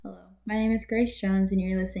My name is Grace Jones, and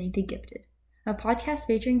you're listening to Gifted, a podcast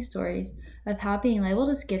featuring stories of how being labeled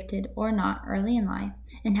as gifted or not early in life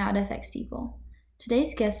and how it affects people.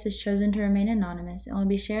 Today's guest has chosen to remain anonymous and will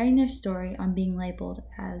be sharing their story on being labeled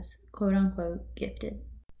as quote-unquote gifted.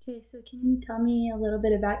 Okay, so can you tell me a little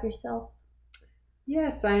bit about yourself?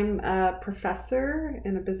 Yes, I'm a professor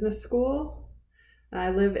in a business school. I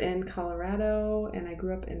live in Colorado and I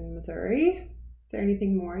grew up in Missouri. Is there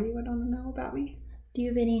anything more you would want to know about me? Do you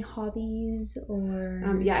have any hobbies or...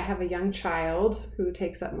 I have a young child who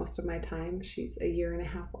takes up most of my time. She's a year and a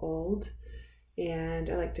half old, and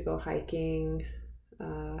I like to go hiking.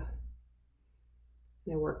 I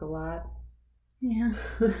work a lot. Yeah.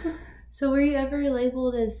 So were you ever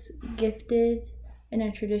labeled as gifted in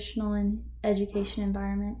a traditional education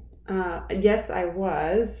environment? Yes, I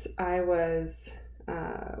was.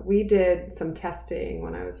 We did some testing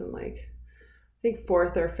when I was in I think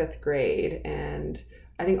 4th or 5th grade, and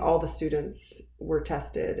I think all the students were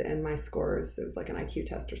tested, and my scores, it was like an IQ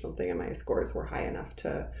test or something, and my scores were high enough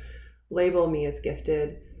to label me as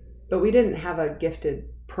gifted. But we didn't have a gifted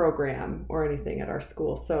program or anything at our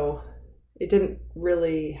school, so it didn't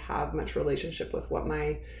really have much relationship with what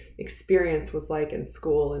my experience was like in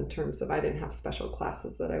school, in terms of I didn't have special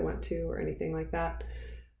classes that I went to or anything like that.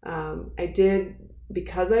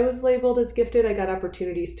 Because I was labeled as gifted, I got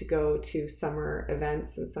opportunities to go to summer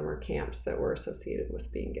events and summer camps that were associated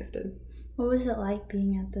with being gifted. What was it like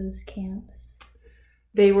being at those camps?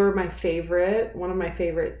 They were my favorite. One of my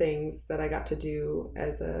favorite things that I got to do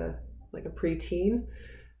as a preteen.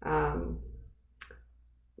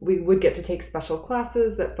 We would get to take special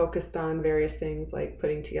classes that focused on various things like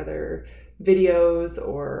putting together videos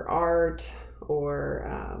or art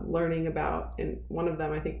or learning about, and one of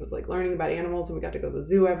them I think was learning about animals, and we got to go to the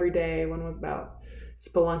zoo every day. One was about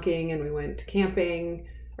spelunking, and we went camping,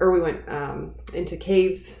 or we went into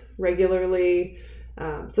caves regularly.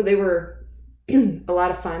 So they were a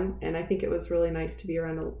lot of fun, and I think it was really nice to be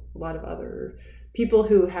around a lot of other people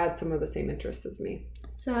who had some of the same interests as me.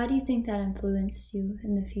 So how do you think that influenced you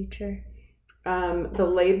in the future? The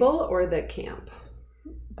label or the camp?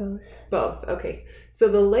 Both. Okay. So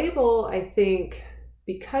the label, I think,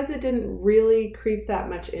 because it didn't really creep that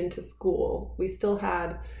much into school, we still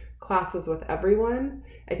had classes with everyone.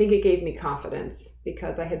 I think it gave me confidence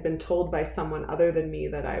because I had been told by someone other than me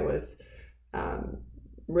that I was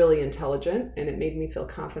really intelligent, and it made me feel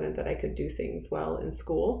confident that I could do things well in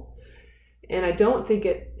school. And I don't think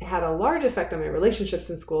it had a large effect on my relationships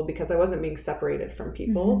in school because I wasn't being separated from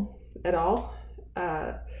people at all.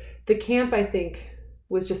 The camp, I think,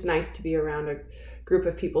 was just nice to be around a group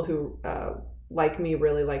of people who, like me,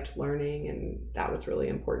 really liked learning, and that was really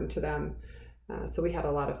important to them. So we had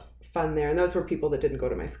a lot of fun there, and those were people that didn't go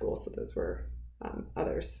to my school, so those were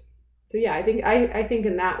others. So yeah, I think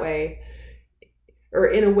in that way, or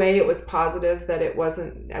in a way, it was positive that I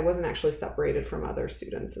wasn't actually separated from other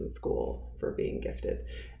students in school for being gifted.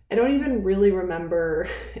 I don't even really remember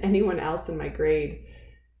anyone else in my grade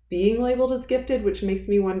being labeled as gifted, which makes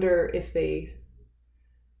me wonder if they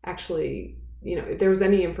actually, if there was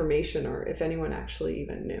any information or if anyone actually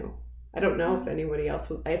even knew. I don't know if anybody else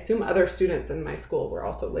was. I assume other students in my school were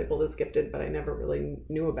also labeled as gifted, but I never really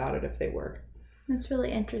knew about it if they were. That's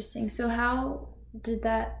really interesting. So how did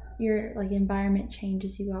your environment change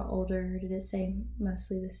as you got older, or did it stay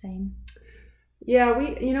mostly the same? Yeah,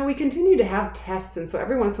 we continued to have tests, and so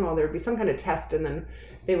every once in a while there would be some kind of test, and then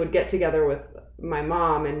they would get together with my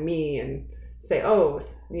mom and me and say,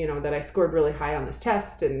 that I scored really high on this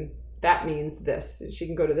test, and that means this. She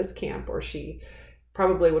can go to this camp, or she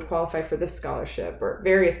probably would qualify for this scholarship, or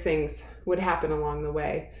various things would happen along the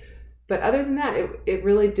way. But other than that, it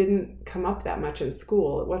really didn't come up that much in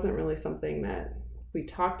school. It wasn't really something that we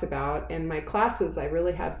talked about. And my classes, I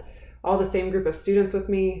really had all the same group of students with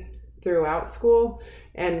me throughout school,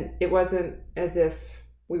 and it wasn't as if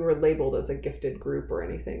we were labeled as a gifted group or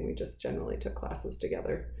anything. We just generally took classes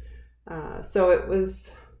together. So it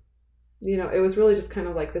was, it was really just kind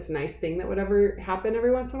of like this nice thing that would ever happen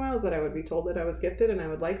every once in a while, is that I would be told that I was gifted, and I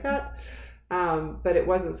would like that. But it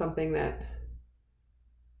wasn't something that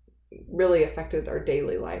really affected our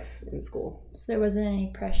daily life in school. So there wasn't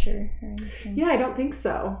any pressure or anything? Yeah, I don't think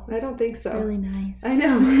so. Really nice. I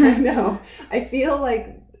know. I feel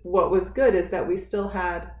like what was good is that I still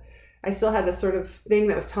had this sort of thing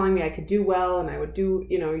that was telling me I could do well, and I would do,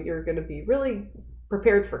 you're going to be really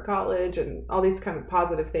prepared for college and all these kind of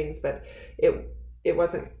positive things, but it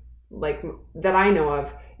wasn't like that I know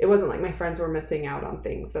of. It wasn't like my friends were missing out on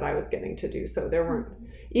things that I was getting to do. So there weren't,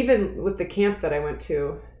 even with the camp that I went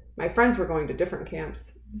to, my friends were going to different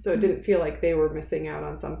camps. So it didn't feel like they were missing out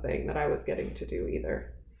on something that I was getting to do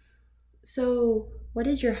either. So what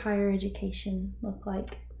did your higher education look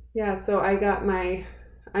like? Yeah, so I got my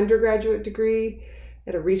undergraduate degree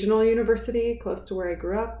at a regional university close to where I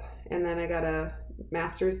grew up, and then I got a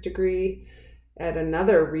master's degree at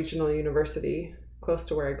another regional university close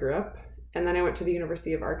to where I grew up, and then I went to the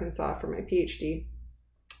University of Arkansas for my PhD,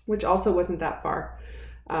 which also wasn't that far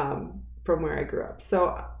from where I grew up.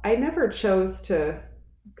 So I never chose to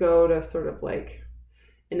go to sort of like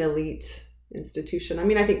an elite institution. I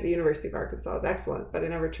mean, I think the University of Arkansas is excellent, but I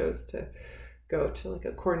never chose to go to like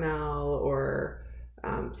a Cornell or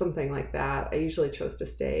something like that. I usually chose to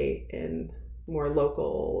stay in more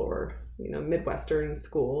local or, Midwestern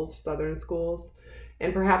schools, Southern schools.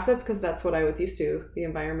 And perhaps that's because that's what I was used to, the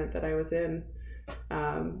environment that I was in.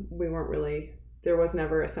 There was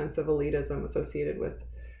never a sense of elitism associated with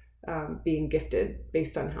being gifted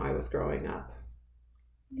based on how I was growing up.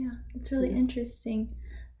 Yeah, that's really interesting.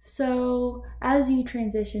 So as you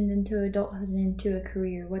transitioned into adulthood and into a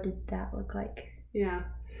career, what did that look like? Yeah,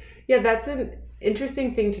 that's an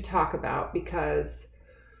interesting thing to talk about, because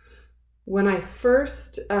when I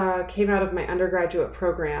first came out of my undergraduate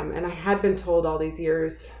program, and I had been told all these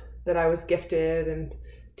years that I was gifted and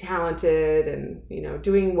talented and,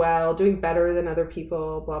 doing well, doing better than other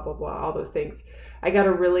people, blah, blah, blah, all those things, I got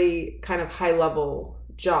a really kind of high level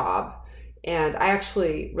job. And I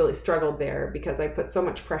actually really struggled there because I put so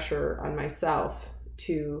much pressure on myself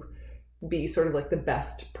to be sort of like the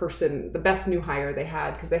best person, the best new hire they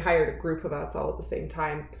had, because they hired a group of us all at the same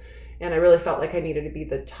time. And I really felt like I needed to be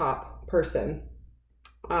the top person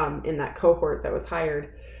in that cohort that was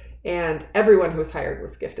hired. And everyone who was hired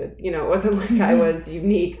was gifted. It wasn't like I was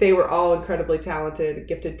unique. They were all incredibly talented,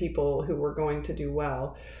 gifted people who were going to do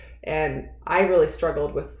well. And I really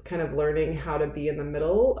struggled with kind of learning how to be in the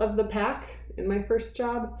middle of the pack in my first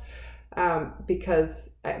job, because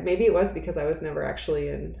maybe it was because I was never actually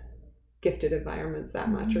in gifted environments that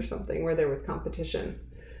much or something where there was competition.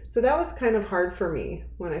 So that was kind of hard for me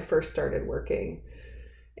when I first started working.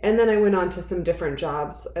 And then I went on to some different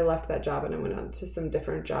jobs. I left that job and I went on to some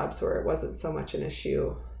different jobs where it wasn't so much an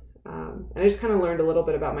issue. And I just kind of learned a little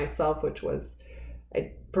bit about myself, which was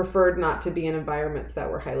I preferred not to be in environments that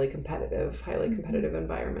were highly competitive. Highly competitive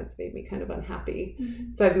environments made me kind of unhappy.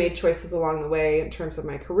 So I've made choices along the way in terms of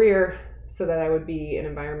my career so that I would be in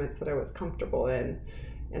environments that I was comfortable in.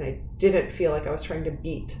 And I didn't feel like I was trying to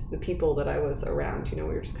beat the people that I was around. We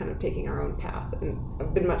were just kind of taking our own path. And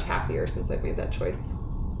I've been much happier since I've made that choice.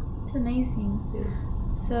 It's amazing.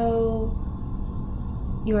 Yeah. So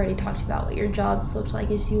you already talked about what your jobs looked like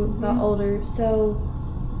as you got older. So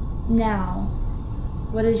now,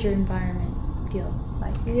 what does your environment feel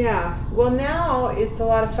like? Yeah, well, now it's a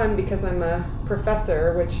lot of fun because I'm a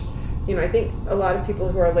professor, which, I think a lot of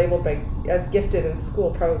people who are labeled as gifted in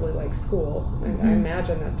school probably like school. I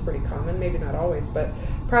imagine that's pretty common, maybe not always, but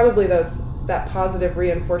probably that positive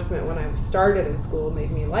reinforcement when I started in school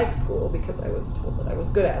made me like school because I was told that I was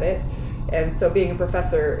good at it. And so being a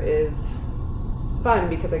professor is fun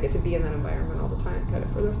because I get to be in that environment all the time, kind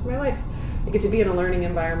of for the rest of my life. I get to be in a learning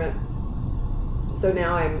environment. So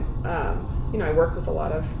now I'm, I work with a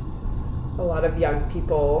lot of young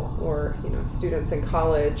people or, students in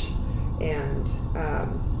college, and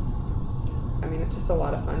it's just a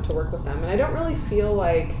lot of fun to work with them. And I don't really feel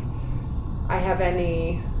like I have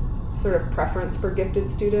any sort of preference for gifted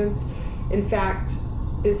students. In fact,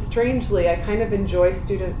 strangely, I kind of enjoy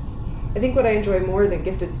students. I think what I enjoy more than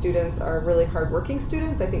gifted students are really hardworking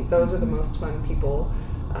students. I think those are the most fun people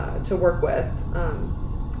to work with.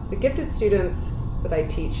 The gifted students that I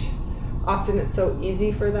teach, often it's so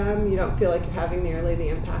easy for them. You don't feel like you're having nearly the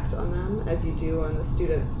impact on them as you do on the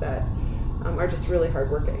students that are just really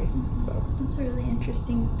hardworking. So that's a really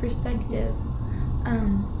interesting perspective.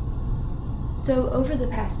 So over the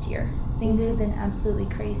past year, things have been absolutely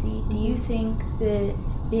crazy. Do you think that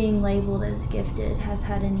being labeled as gifted has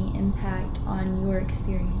had any impact on your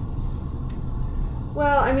experience?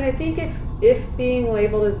 Well, I think if being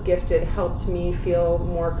labeled as gifted helped me feel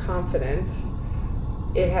more confident,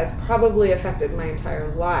 it has probably affected my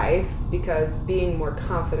entire life, because being more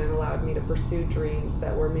confident allowed me to pursue dreams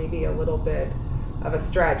that were maybe a little bit of a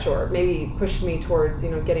stretch, or maybe pushed me towards,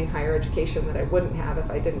 getting higher education that I wouldn't have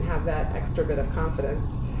if I didn't have that extra bit of confidence.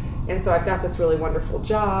 And so I've got this really wonderful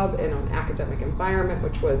job in an academic environment,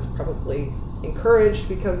 which was probably encouraged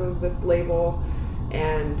because of this label.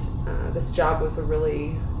 And this job was a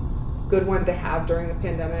really good one to have during the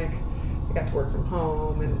pandemic. I got to work from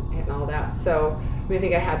home and all that. So I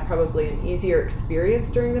think I had probably an easier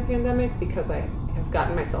experience during the pandemic because I have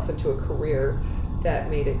gotten myself into a career that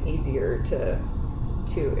made it easier to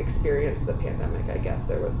experience the pandemic. I guess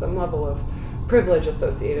there was some level of privilege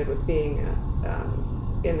associated with being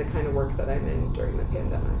in the kind of work that I'm in during the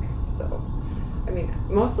pandemic. So, I mean,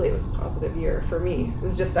 mostly it was a positive year for me. It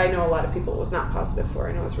was just, I know a lot of people it was not positive for.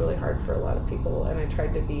 I know it was really hard for a lot of people, and I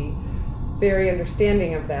tried to be very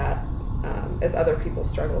understanding of that as other people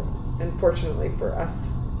struggled. And fortunately for us,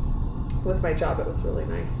 with my job, it was really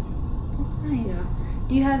nice. That's nice. Yeah.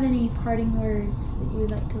 Do you have any parting words that you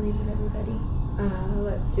would like to leave with everybody?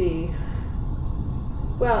 Let's see.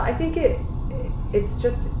 Well, I think it's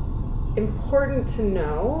just important to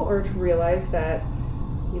know or to realize that,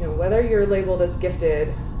 whether you're labeled as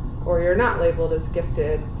gifted or you're not labeled as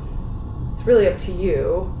gifted, it's really up to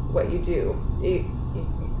you what you do.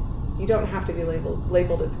 You don't have to be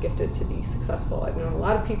labeled as gifted to be successful. I've known a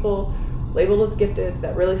lot of people labeled as gifted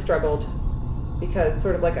that really struggled because,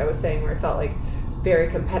 sort of like I was saying, where I felt like very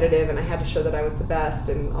competitive and I had to show that I was the best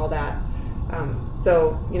and all that.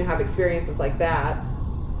 So, have experiences like that,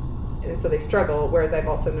 and so they struggle. Whereas I've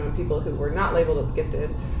also known people who were not labeled as gifted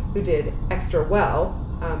who did extra well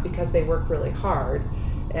because they work really hard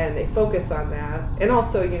and they focus on that. And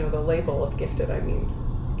also, the label of gifted, I mean,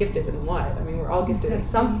 gifted in what? I mean, we're all gifted in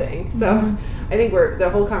something. So I think the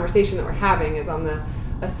whole conversation that we're having is on the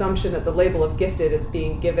assumption that the label of gifted is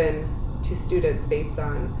being given to students based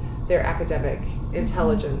on their academic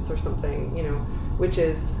intelligence or something, which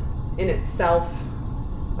is in itself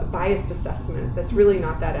a biased assessment that's really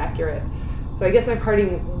not that accurate. So I guess my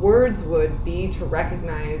parting words would be to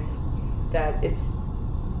recognize that this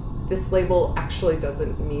label actually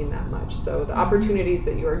doesn't mean that much. So the opportunities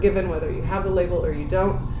that you are given, whether you have the label or you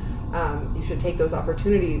don't, you should take those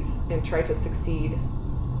opportunities and try to succeed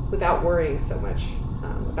without worrying so much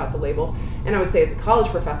about the label. And I would say, as a college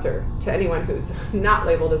professor, to anyone who's not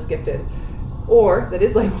labeled as gifted or that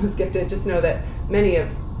is labeled as gifted, just know that many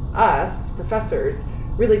of us professors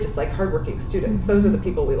really just like hardworking students. Those are the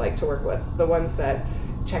people we like to work with, the ones that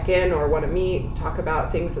check in or want to meet, talk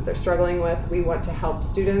about things that they're struggling with. We want to help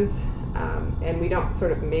students, and we don't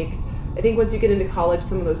sort of I think once you get into college,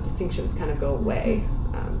 some of those distinctions kind of go away.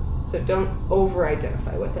 So don't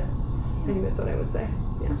over-identify with it. I think that's what I would say.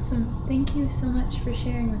 Yeah. Awesome. Thank you so much for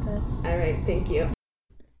sharing with us. All right, thank you.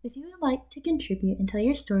 If you would like to contribute and tell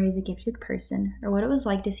your story as a gifted person, or what it was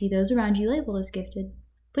like to see those around you labeled as gifted,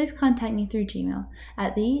 please contact me through Gmail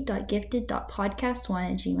at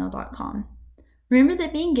the.gifted.podcast1@gmail.com. Remember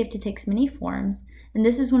that being gifted takes many forms, and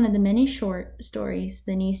this is one of the many short stories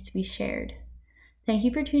that needs to be shared. Thank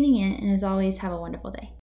you for tuning in, and as always, have a wonderful day.